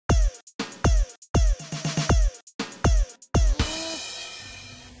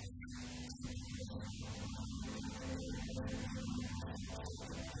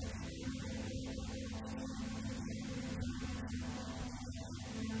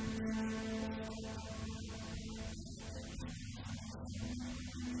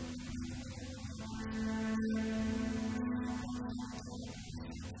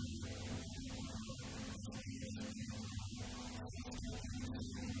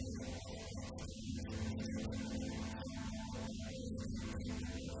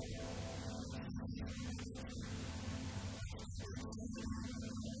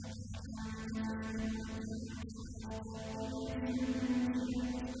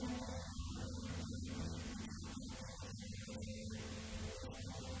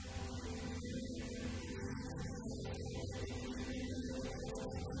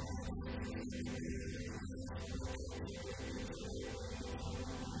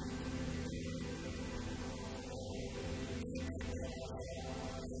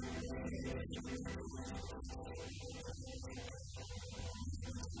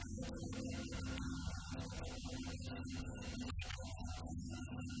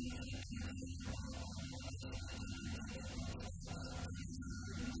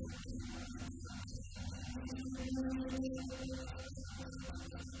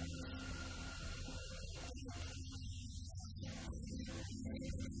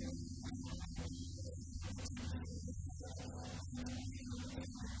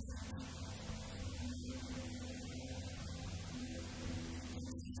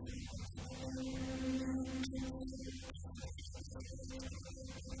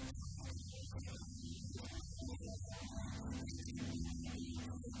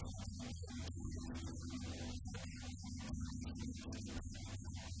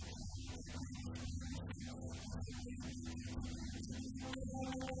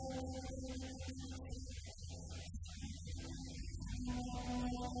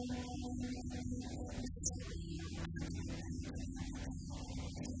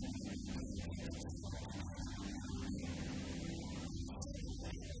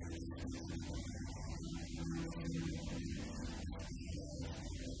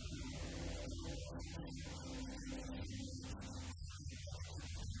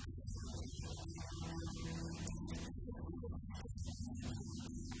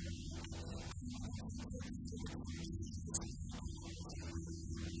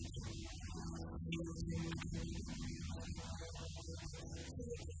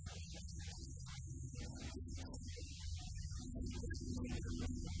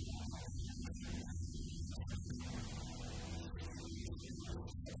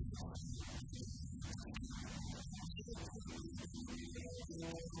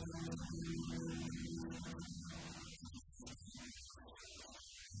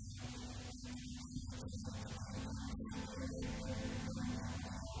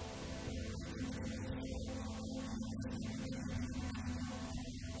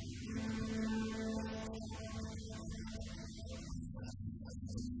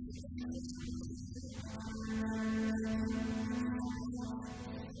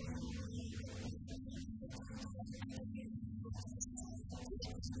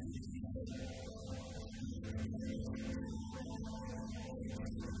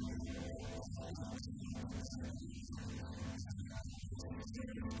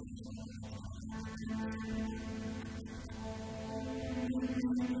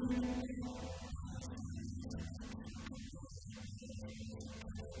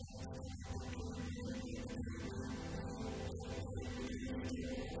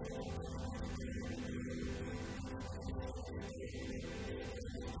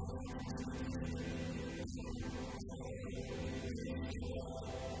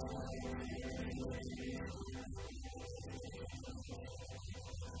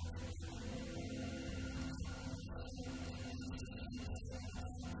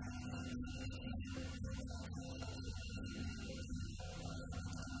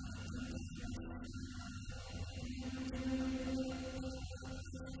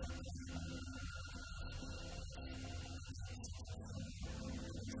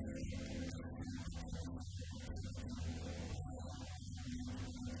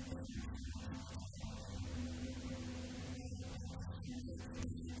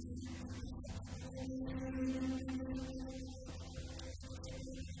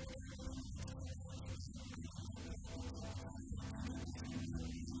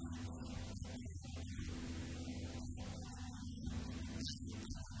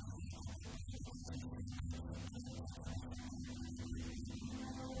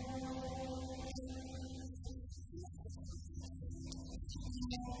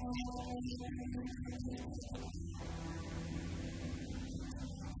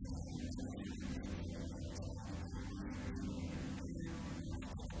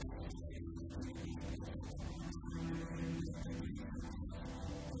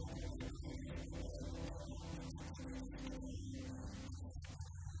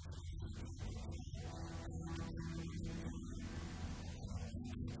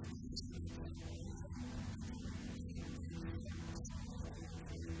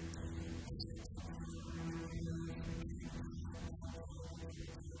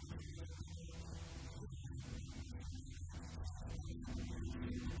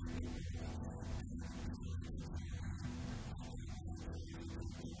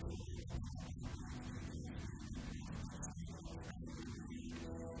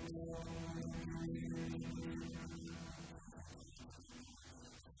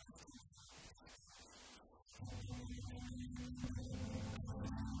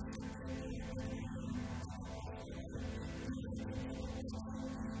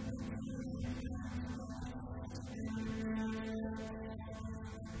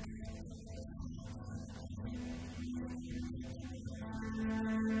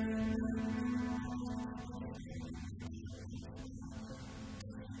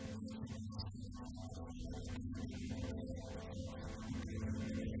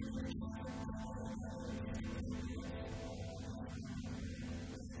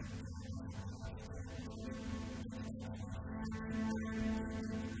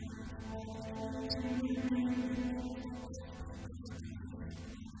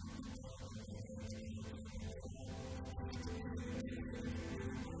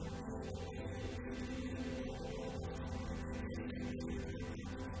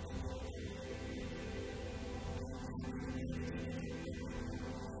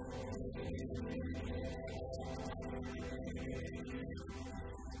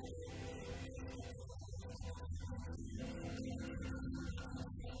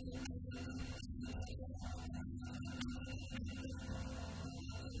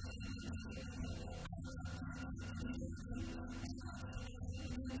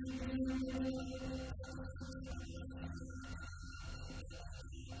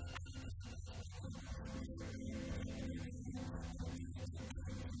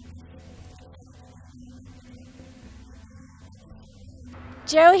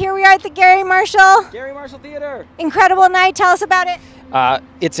Joe, here we are at the Garry Marshall Theater. Incredible night. Tell us about it.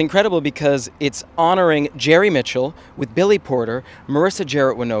 It's incredible because it's honoring Jerry Mitchell with Billy Porter, Marissa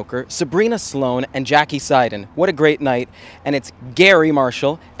Jaret Winokur, Sabrina Sloan, and Jackie Seiden. What a great night. And it's Garry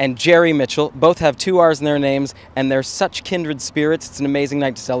Marshall and Jerry Mitchell. Both have 2 R's in their names, and they're such kindred spirits. It's an amazing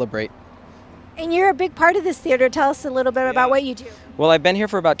night to celebrate. And you're a big part of this theater. Tell us a little bit about what you do. Well, I've been here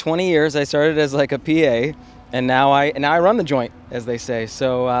for about 20 years. I started as like a PA, and now I run the joint, as they say.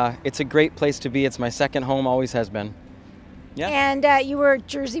 So it's a great place to be. It's my second home, always has been. Yeah. And you were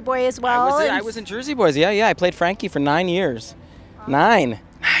Jersey Boy as well. I was in Jersey Boys. Yeah. I played Frankie for 9 years. Nine.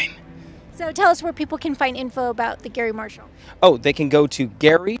 So tell us where people can find info about the Garry Marshall. Oh, they can go to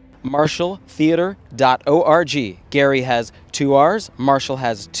GarryMarshallTheater.org. Garry has 2 R's, Marshall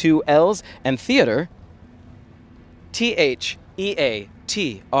has 2 L's, and theater,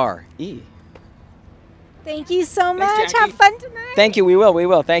 Theatre. Thank you so much. Thanks, have fun tonight. Thank you. We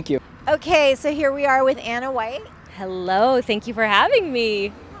will. Thank you. Okay, so here we are with Anna White. Hello. Thank you for having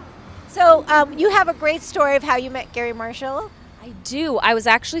me. So you have a great story of how you met Garry Marshall. I do. I was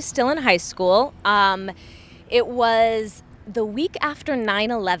actually still in high school. It was the week after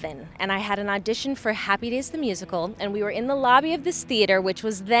 9/11, and I had an audition for Happy Days the Musical, and we were in the lobby of this theater, which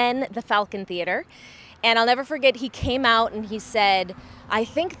was then the Falcon Theater. And I'll never forget, he came out and he said, "I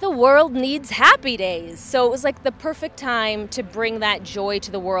think the world needs happy days." So it was like the perfect time to bring that joy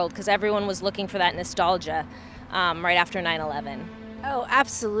to the world, because everyone was looking for that nostalgia right after 9/11. Oh,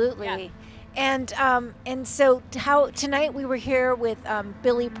 absolutely. Yeah. And so tonight we were here with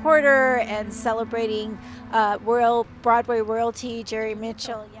Billy Porter and celebrating Broadway royalty, Jerry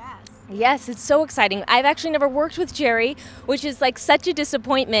Mitchell. Yes. Yes, it's so exciting. I've actually never worked with Jerry, which is like such a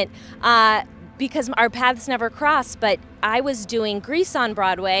disappointment because our paths never crossed. But I was doing Grease on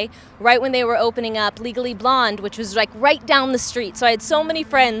Broadway right when they were opening up Legally Blonde, which was like right down the street. So I had so many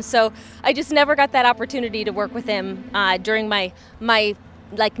friends. So I just never got that opportunity to work with him during my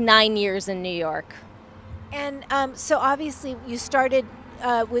like 9 years in New York. And so obviously you started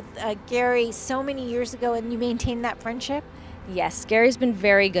with Garry so many years ago, and you maintained that friendship? Yes, Gary's been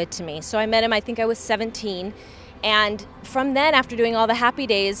very good to me. So I met him, I think I was 17. And from then, after doing all the Happy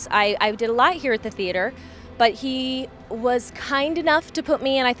Days, I did a lot here at the theater. But he was kind enough to put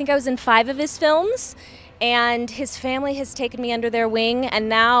me in, I think I was in 5 of his films. And his family has taken me under their wing. And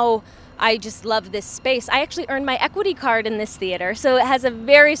now I just love this space. I actually earned my equity card in this theater, so it has a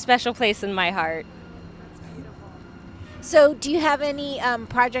very special place in my heart. That's beautiful. So do you have any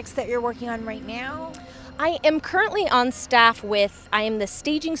projects that you're working on right now? I am currently on staff I am the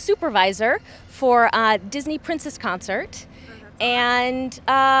staging supervisor for Disney Princess Concert. And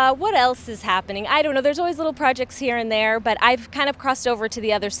what else is happening? I don't know. There's always little projects here and there, but I've kind of crossed over to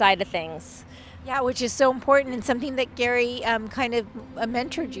the other side of things. Yeah, which is so important and something that Garry kind of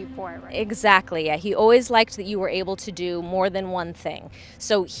mentored you for, right? Exactly, yeah. He always liked that you were able to do more than one thing.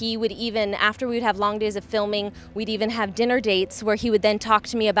 So he would even, after we would have long days of filming, we'd even have dinner dates where he would then talk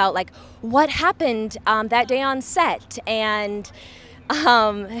to me about like what happened that day on set. And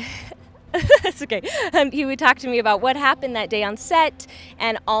that's okay. He would talk to me about what happened that day on set,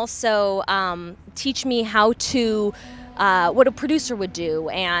 and also teach me how to what a producer would do,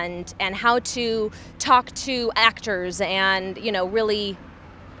 and how to talk to actors, and really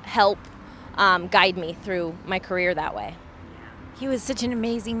help guide me through my career that way. He was such an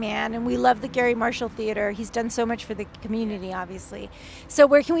amazing man, and we love the Garry Marshall Theater. He's done so much for the community, obviously. So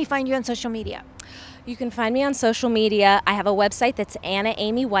where can we find you on social media? You can find me on social media. I have a website that's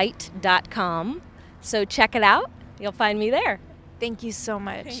AnnaAimieWhite.com. So check it out. You'll find me there. Thank you so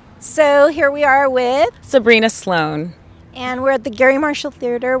much. So here we are with Sabrina Sloan. And we're at the Garry Marshall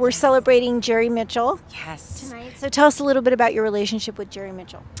Theater. We're celebrating Jerry Mitchell tonight. So tell us a little bit about your relationship with Jerry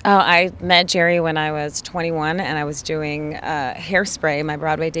Mitchell. Oh, I met Jerry when I was 21, and I was doing Hairspray, my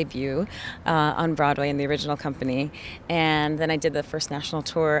Broadway debut, on Broadway in the original company. And then I did the first national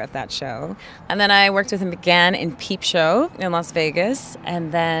tour of that show. And then I worked with him again in Peep Show in Las Vegas,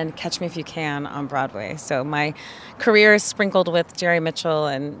 and then Catch Me If You Can on Broadway. So my career is sprinkled with Jerry Mitchell,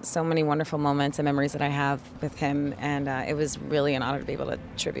 and so many wonderful moments and memories that I have with him. And it was really an honor to be able to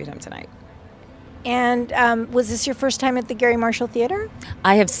tribute him tonight. And was this your first time at the Garry Marshall Theater?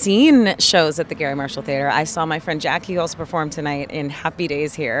 I have seen shows at the Garry Marshall Theater. I saw my friend Jackie also perform tonight in Happy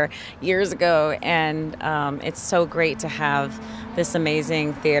Days here years ago, and it's so great to have this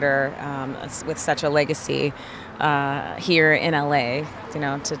amazing theater with such a legacy here in LA,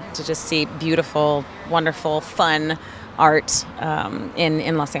 to just see beautiful, wonderful, fun art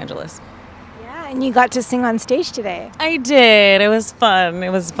in Los Angeles. And you got to sing on stage today. I did. It was fun. It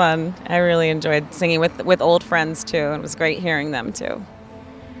was fun. I really enjoyed singing with old friends too. It was great hearing them too.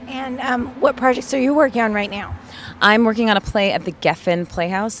 And what projects are you working on right now? I'm working on a play at the Geffen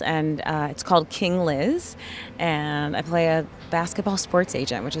Playhouse, and it's called King Liz. And I play a basketball sports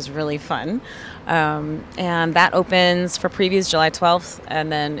agent, which is really fun. And that opens for previews July 12th, and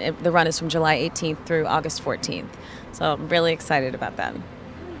then the run is from July 18th through August 14th. So I'm really excited about that.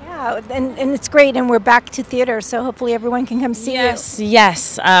 Yeah, and it's great, and we're back to theater, so hopefully everyone can come see you.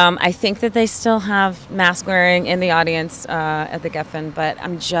 Yes. I think that they still have mask wearing in the audience at the Geffen, but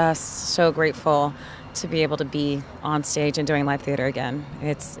I'm just so grateful to be able to be on stage and doing live theater again.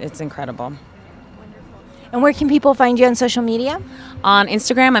 It's incredible. Wonderful. And where can people find you on social media? On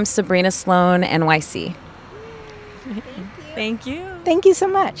Instagram, I'm Sabrina Sloan NYC. Thank you. Thank you. Thank you so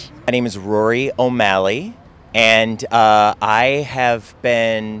much. My name is Rory O'Malley, and I have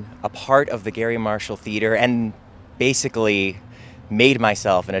been a part of the Garry Marshall Theater and basically made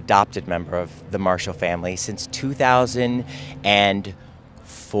myself an adopted member of the Marshall family since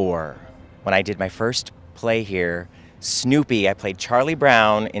 2004, when I did my first play here, Snoopy. I played Charlie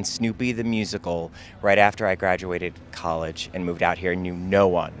Brown in Snoopy the Musical right after I graduated college and moved out here and knew no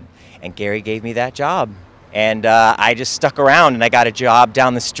one. And Garry gave me that job. And I just stuck around, and I got a job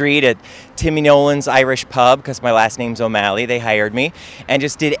down the street at Timmy Nolan's Irish Pub, because my last name's O'Malley. They hired me, and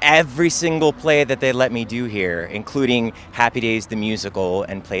just did every single play that they let me do here, including Happy Days the musical,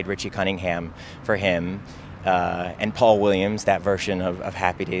 and played Richie Cunningham for him. And Paul Williams, that version of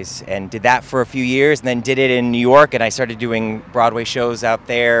Happy Days, and did that for a few years, and then did it in New York, and I started doing Broadway shows out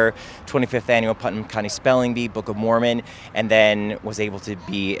there, 25th Annual Putnam County Spelling Bee, Book of Mormon, and then was able to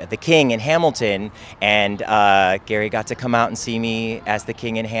be the King in Hamilton, and Garry got to come out and see me as the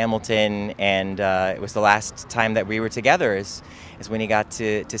King in Hamilton, and it was the last time that we were together is when he got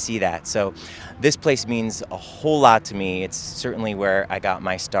to see that. So this place means a whole lot to me. It's certainly where I got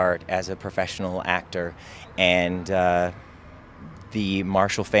my start as a professional actor. And the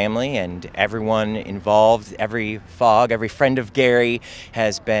Marshall family and everyone involved, every friend of Garry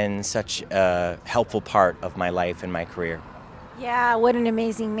has been such a helpful part of my life and my career. Yeah, what an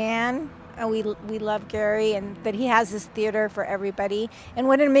amazing man. We love Garry, and that he has this theater for everybody. And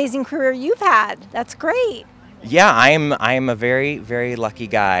what an amazing career you've had. That's great. Yeah, I'm a very, very lucky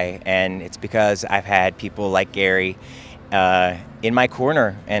guy, and it's because I've had people like Garry in my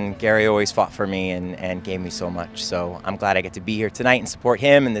corner, and Garry always fought for me and gave me so much. So I'm glad I get to be here tonight and support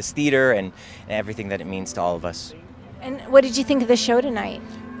him and this theater and everything that it means to all of us. And what did you think of the show tonight?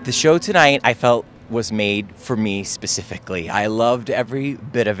 The show tonight, I felt, was made for me specifically. I loved every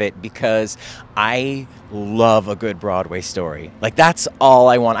bit of it because I love a good Broadway story. Like, that's all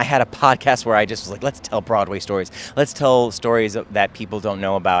I want. I had a podcast where I just was like, let's tell Broadway stories. Let's tell stories that people don't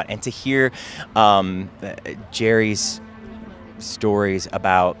know about. And to hear Jerry's stories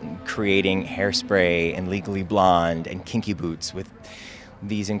about creating Hairspray and Legally Blonde and Kinky Boots with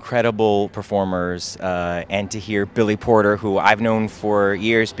these incredible performers, and to hear Billy Porter, who I've known for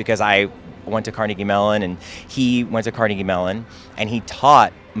years because I went to Carnegie Mellon and he went to Carnegie Mellon, and he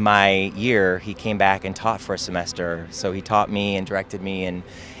taught my year. He came back and taught for a semester, so he taught me and directed me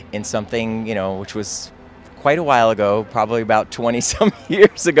in something, you know, which was quite a while ago, probably about 20-some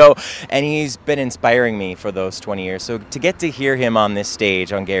years ago, and he's been inspiring me for those 20 years. So to get to hear him on this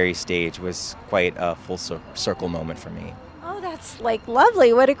stage, on Garry's stage, was quite a full circle moment for me. Oh, that's like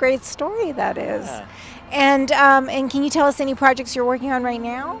lovely. What a great story that is. Yeah. And can you tell us any projects you're working on right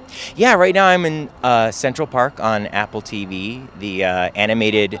now? Yeah, right now I'm in Central Park on Apple TV, the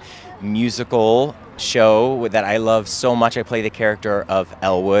animated musical show that I love so much. I play the character of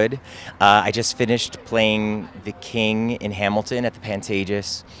Elwood. I just finished playing the King in Hamilton at the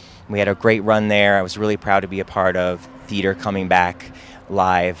Pantages. We had a great run there. I was really proud to be a part of theater coming back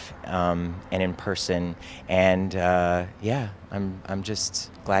live and in person. And yeah, I'm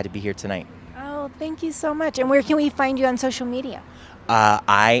just glad to be here tonight. Oh, thank you so much. And where can we find you on social media?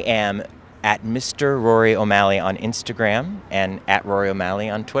 I am at Mr. Rory O'Malley on Instagram and at Rory O'Malley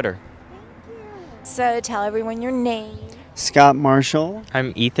on Twitter. Thank you. So tell everyone your name. Scott Marshall.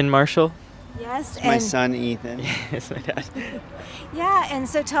 I'm Ethan Marshall. Yes. It's my son, Ethan. Yes, my dad. Yeah, and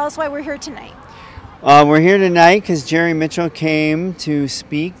so tell us why we're here tonight. We're here tonight because Jerry Mitchell came to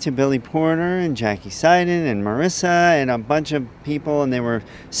speak to Billy Porter and Jackie Seiden and Marissa and a bunch of people, and they were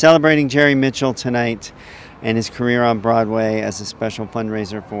celebrating Jerry Mitchell tonight and his career on Broadway as a special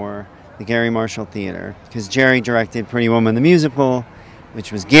fundraiser for the Garry Marshall Theater, because Jerry directed Pretty Woman the musical,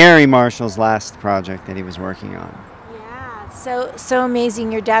 which was Garry Marshall's last project that he was working on. Yeah, so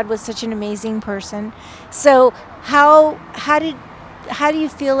amazing. Your dad was such an amazing person. So how do you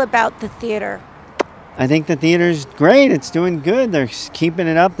feel about the theater? I think the theater's great. It's doing good. They're keeping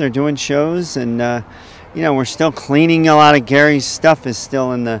it up. They're doing shows, and you know, we're still cleaning. A lot of Garry's stuff is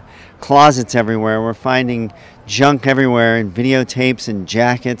still in the closets everywhere. We're finding junk everywhere, and videotapes and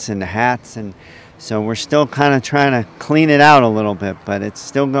jackets and hats, and so we're still kind of trying to clean it out a little bit, but it's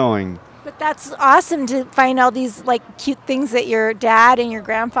still going. But that's awesome to find all these like cute things that your dad and your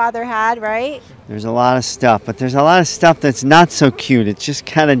grandfather had, right? There's a lot of stuff, but there's a lot of stuff that's not so cute. It's just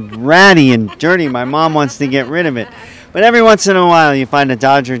kind of ratty and dirty. My mom wants to get rid of it. But every once in a while you find a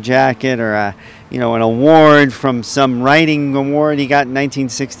Dodger jacket or an award from some writing award he got in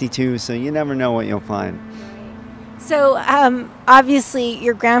 1962, so you never know what you'll find. So obviously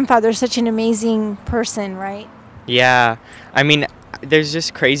your grandfather's such an amazing person, right? Yeah, I mean, there's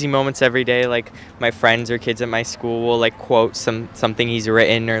just crazy moments every day. Like, my friends or kids at my school will like quote something he's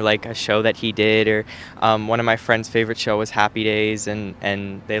written, or like a show that he did, or one of my friends' favorite show was Happy Days,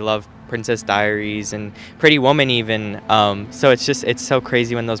 and they love Princess Diaries and Pretty Woman even. So it's so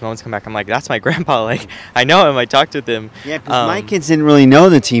crazy when those moments come back. I'm like, that's my grandpa. Like, I know him. I talked with him. Yeah, because my kids didn't really know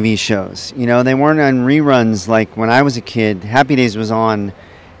the TV shows. You know, they weren't on reruns like when I was a kid. Happy Days was on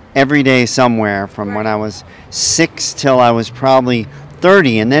every day somewhere from when I was 6 till I was probably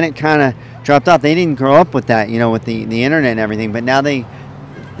 30, and then it kind of dropped off. They didn't grow up with that, with the internet and everything. But now they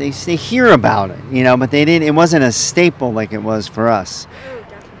hear about it, but they didn't. It wasn't a staple like it was for us.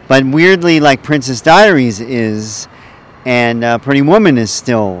 But weirdly, like Princess Diaries is, and Pretty Woman is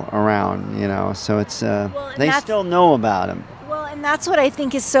still around, So it's they still know about them. Well, and that's what I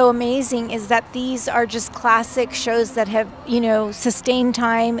think is so amazing is that these are just classic shows that have sustained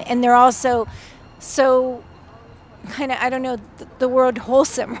time, and they're also so kind of, I don't know, the word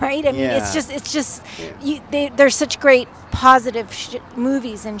wholesome, right? I mean, it's just they're such great positive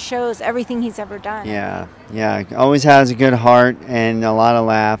movies and shows, everything he's ever done. Yeah, always has a good heart and a lot of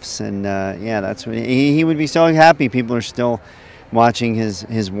laughs, and that's what he would be so happy people are still watching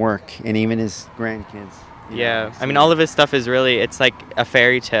his work, and even his grandkids. Yeah, I mean, all of his stuff is really, it's like a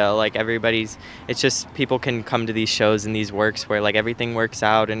fairy tale. Like it's just people can come to these shows and these works where like everything works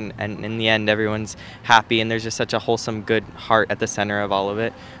out, and in the end everyone's happy, and there's just such a wholesome, good heart at the center of all of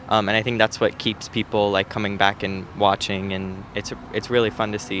it. And I think that's what keeps people like coming back and watching, and it's really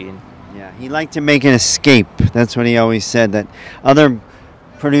fun to see. Yeah, he liked to make an escape. That's what he always said, that other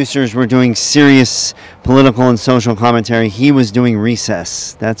producers were doing serious political and social commentary. He was doing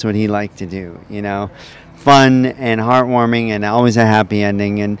recess. That's what he liked to do, Fun and heartwarming, and always a happy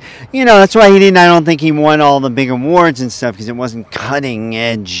ending. And that's why I don't think he won all the big awards and stuff, because it wasn't cutting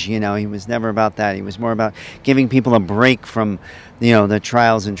edge. He was never about that. He was more about giving people a break from the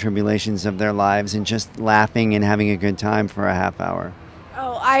trials and tribulations of their lives, and just laughing and having a good time for a half hour.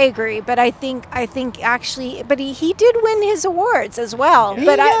 Oh, I agree, but I think actually, but he did win his awards as well.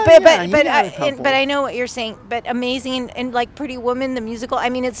 But I know what you're saying. But amazing, and like Pretty Woman, the musical. I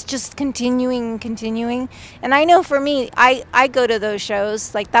mean, it's just continuing. And I know for me, I go to those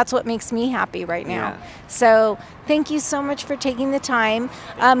shows. Like that's what makes me happy right now. Yeah. So thank you so much for taking the time.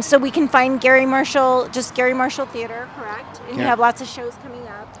 So we can find Garry Marshall Theater, correct? And you have lots of shows coming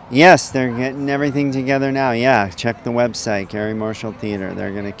up. Yes, they're getting everything together now. Yeah, check the website, Garry Marshall Theater.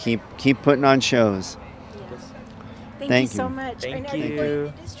 They're going to keep putting on shows. Yes. Thank you so much. Thank Are you going to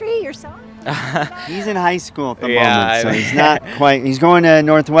industry yourself? He's in high school at the moment, so he's not quite. He's going to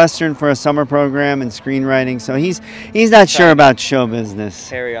Northwestern for a summer program in screenwriting, so he's not sure about show business.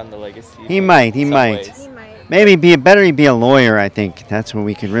 Carry on the legacy. He might. Maybe he'd be a lawyer, I think. That's what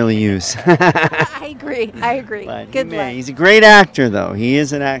we could really use. I agree. But Good luck. He's a great actor, though. He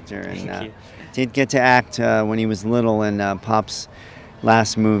is an actor. And did get to act when he was little in Pop's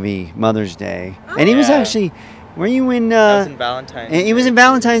last movie, Mother's Day. Oh, and he was actually, were you in... I was in Valentine's Day. He was in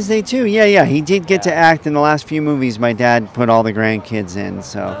Valentine's Day, too. Yeah. He did get to act in the last few movies my dad put all the grandkids in,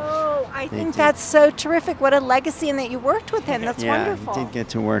 so... Oh, I think that's so terrific. What a legacy, and that you worked with him. That's wonderful. Yeah, did get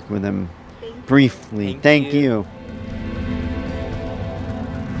to work with him. Briefly. Thank you.